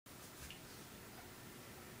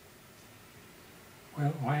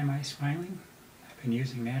Well, why am I smiling? I've been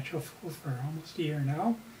using Naturaful for almost a year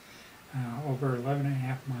now. Over 11 and a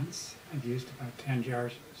half months. I've used about 10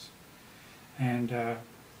 jars of this. And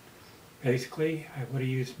basically, I would have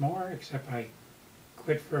used more, except I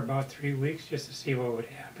quit for about 3 weeks just to see what would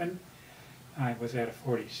happen. I was at a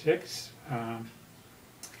 46 from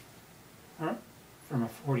a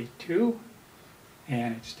 42,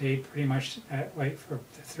 and it stayed pretty much that way for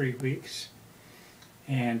the 3 weeks.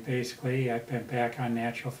 And basically, I've been back on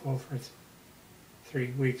Naturaful for 3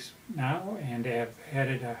 weeks now, and have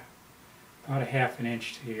added about a half an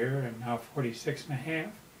inch to here, and now 46 and a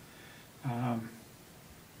half.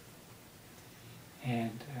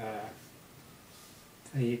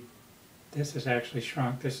 This has actually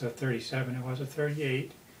shrunk. This is a 37, it was a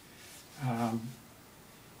 38.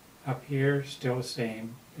 Up here, still the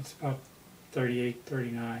same. It's about 38,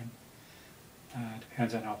 39.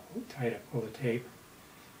 Depends on how tight I pull the tape.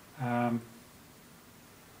 I've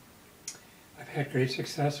had great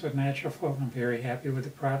success with Naturaful. I'm very happy with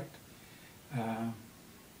the product. Let's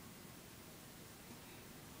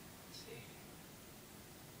see.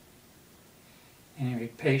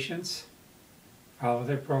 Anyway, patience, follow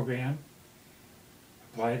their program,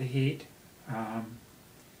 apply the heat,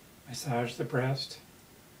 massage the breast,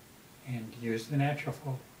 and use the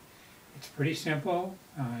Naturaful. It's pretty simple,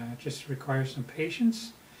 it just requires some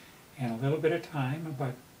patience and a little bit of time,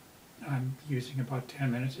 but I'm using about 10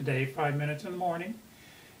 minutes a day, 5 minutes in the morning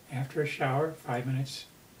after a shower, 5 minutes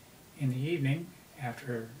in the evening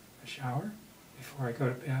after a shower before I go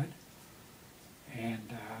to bed.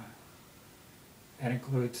 And that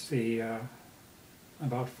includes the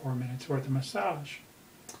about 4 minutes worth of massage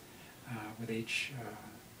with each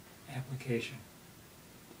application.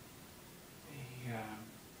 The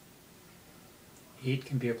heat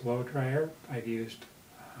can be a blow dryer. I've used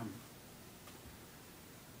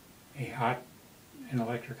an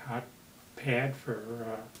electric hot pad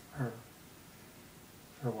for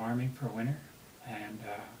warming for winter, and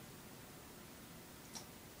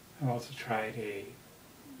I've also tried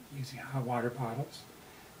using hot water bottles.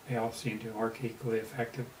 They all seem to work equally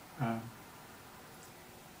effective. At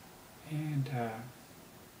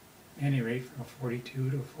any rate, from a 42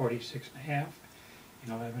 to a 46 and a half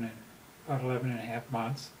in about 11 and a half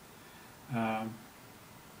months.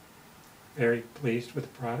 Very pleased with the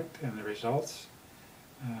product and the results.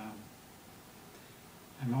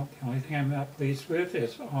 The only thing I'm not pleased with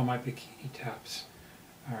is all my bikini tops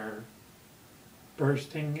are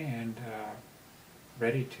bursting and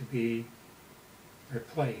ready to be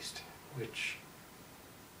replaced, which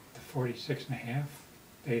the 46 and a half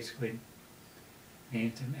basically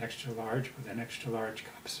means an extra large with an extra large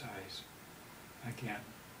cup size. Again,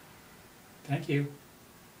 thank you.